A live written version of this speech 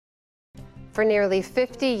For nearly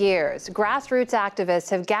 50 years, grassroots activists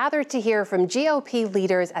have gathered to hear from GOP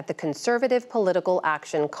leaders at the Conservative Political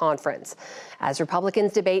Action Conference. As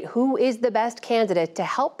Republicans debate who is the best candidate to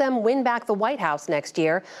help them win back the White House next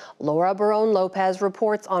year, Laura Barón-López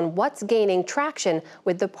reports on what's gaining traction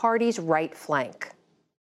with the party's right flank.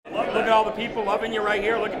 Look at all the people loving you right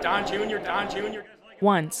here. Look at Don Jr., Don Jr.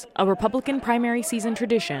 Once a Republican primary season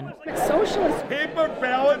tradition, socialist paper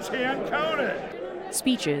ballots hand-counted.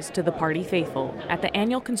 Speeches to the party faithful at the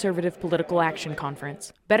annual Conservative Political Action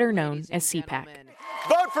Conference, better known as CPAC.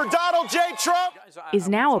 Vote for Donald J. Trump! Is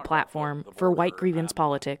now a platform for white grievance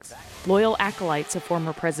politics. Loyal acolytes of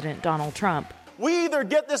former President Donald Trump. We either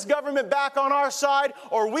get this government back on our side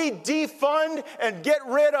or we defund and get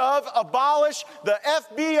rid of, abolish the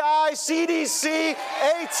FBI, CDC,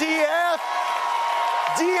 ATF,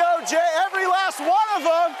 DOJ, every last one of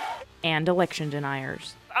them. And election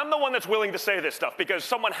deniers. I'm the one that's willing to say this stuff because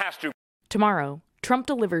someone has to. Tomorrow, Trump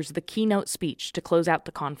delivers the keynote speech to close out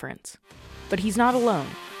the conference. But he's not alone.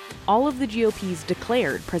 All of the GOP's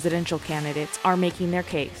declared presidential candidates are making their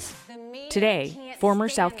case. Today, former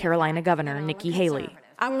South Carolina Governor Nikki Haley.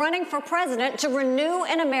 I'm running for president to renew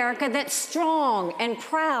an America that's strong and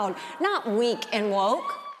proud, not weak and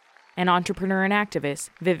woke. And entrepreneur and activist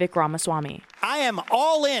Vivek Ramaswamy. I am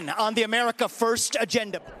all in on the America First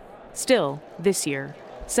agenda. Still, this year,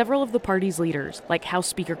 several of the party's leaders, like House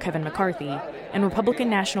Speaker Kevin McCarthy and Republican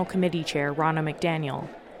National Committee Chair Ronna McDaniel,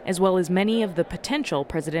 as well as many of the potential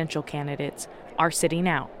presidential candidates, are sitting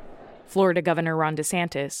out. Florida Governor Ron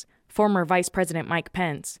DeSantis, former Vice President Mike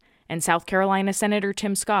Pence, and South Carolina Senator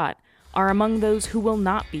Tim Scott are among those who will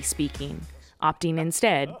not be speaking, opting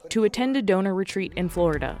instead to attend a donor retreat in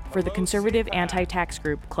Florida for the conservative anti-tax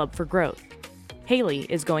group Club for Growth. Haley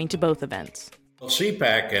is going to both events.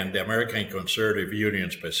 CPAC and the American Conservative Union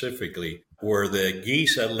specifically were the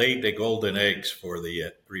geese that laid the golden eggs for the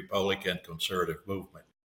Republican conservative movement.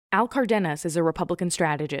 Al Cardenas is a Republican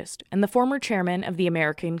strategist and the former chairman of the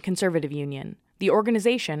American Conservative Union, the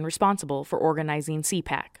organization responsible for organizing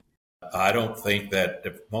CPAC. I don't think that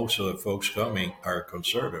most of the folks coming are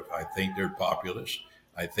conservative. I think they're populist.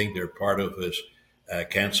 I think they're part of this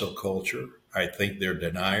cancel culture. I think they're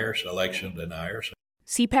deniers, election deniers.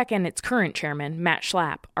 CPAC and its current chairman, Matt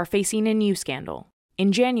Schlapp, are facing a new scandal.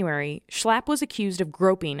 In January, Schlapp was accused of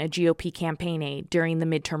groping a GOP campaign aide during the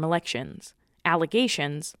midterm elections.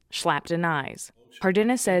 Allegations Schlapp denies.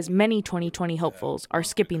 Cardenas says many 2020 hopefuls are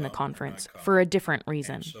skipping the conference for a different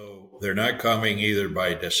reason. So they're not coming either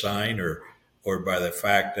by design or by the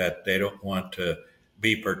fact that they don't want to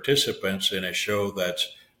be participants in a show that's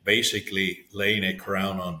basically laying a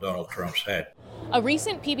crown on Donald Trump's head. A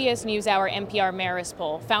recent PBS NewsHour NPR Marist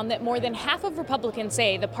poll found that more than half of Republicans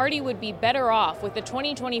say the party would be better off with the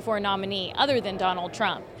 2024 nominee other than Donald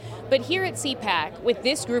Trump. But here at CPAC, with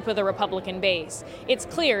this group of the Republican base, it's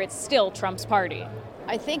clear it's still Trump's party.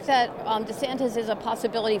 I think that DeSantis is a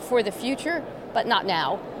possibility for the future, but not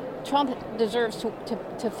now. Trump deserves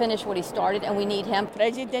to finish what he started, and we need him.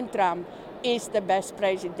 President Trump is the best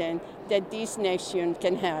president that this nation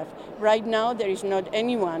can have. Right now, there is not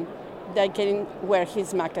anyone that can wear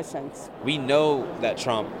his moccasins. We know that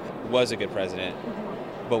Trump was a good president,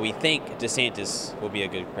 but we think DeSantis will be a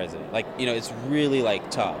good president. It's really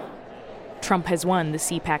tough. Trump has won the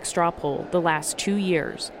CPAC straw poll the last 2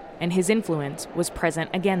 years, and his influence was present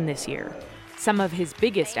again this year. Some of his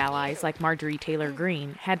biggest allies, like Marjorie Taylor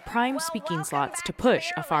Greene, had prime speaking slots to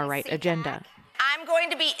push a far-right agenda. I'm going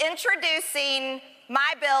to be introducing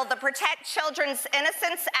my bill, the Protect Children's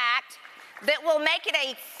Innocence Act, that will make it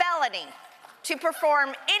a felony to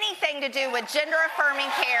perform anything to do with gender-affirming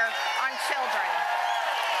care on children.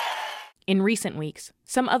 In recent weeks,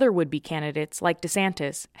 some other would-be candidates, like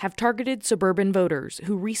DeSantis, have targeted suburban voters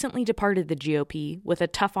who recently departed the GOP with a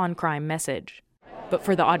tough-on-crime message. But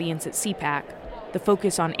for the audience at CPAC, the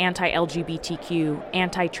focus on anti-LGBTQ,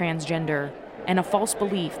 anti-transgender, and a false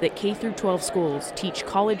belief that K-12 schools teach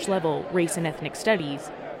college-level race and ethnic studies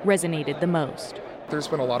resonated the most. There's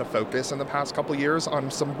been a lot of focus in the past couple years on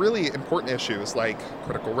some really important issues like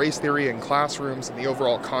critical race theory in classrooms and the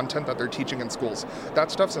overall content that they're teaching in schools. That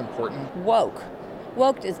stuff's important. Woke.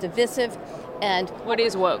 Woke is divisive, and... What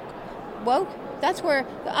is woke? Woke? That's where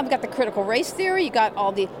I've got the critical race theory, you got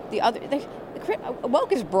all the other...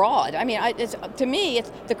 woke is broad. I mean, to me,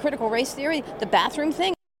 it's the critical race theory, the bathroom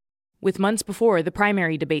thing. With months before the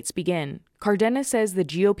primary debates begin, Cardenas says the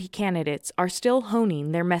GOP candidates are still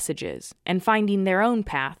honing their messages and finding their own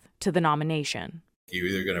path to the nomination. You're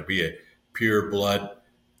either going to be a pure blood,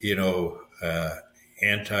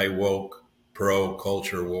 anti-woke,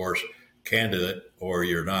 pro-culture wars candidate, or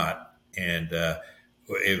you're not. And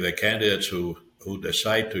if the candidates who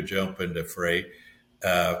decide to jump in the fray,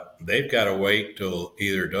 they've got to wait till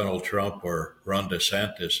either Donald Trump or Ron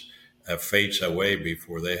DeSantis fades away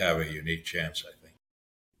before they have a unique chance, I think.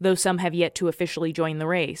 Though some have yet to officially join the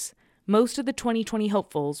race, most of the 2020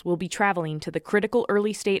 hopefuls will be traveling to the critical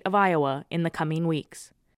early state of Iowa in the coming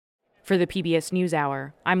weeks. For the PBS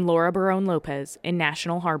NewsHour, I'm Laura Barone Lopez in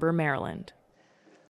National Harbor, Maryland.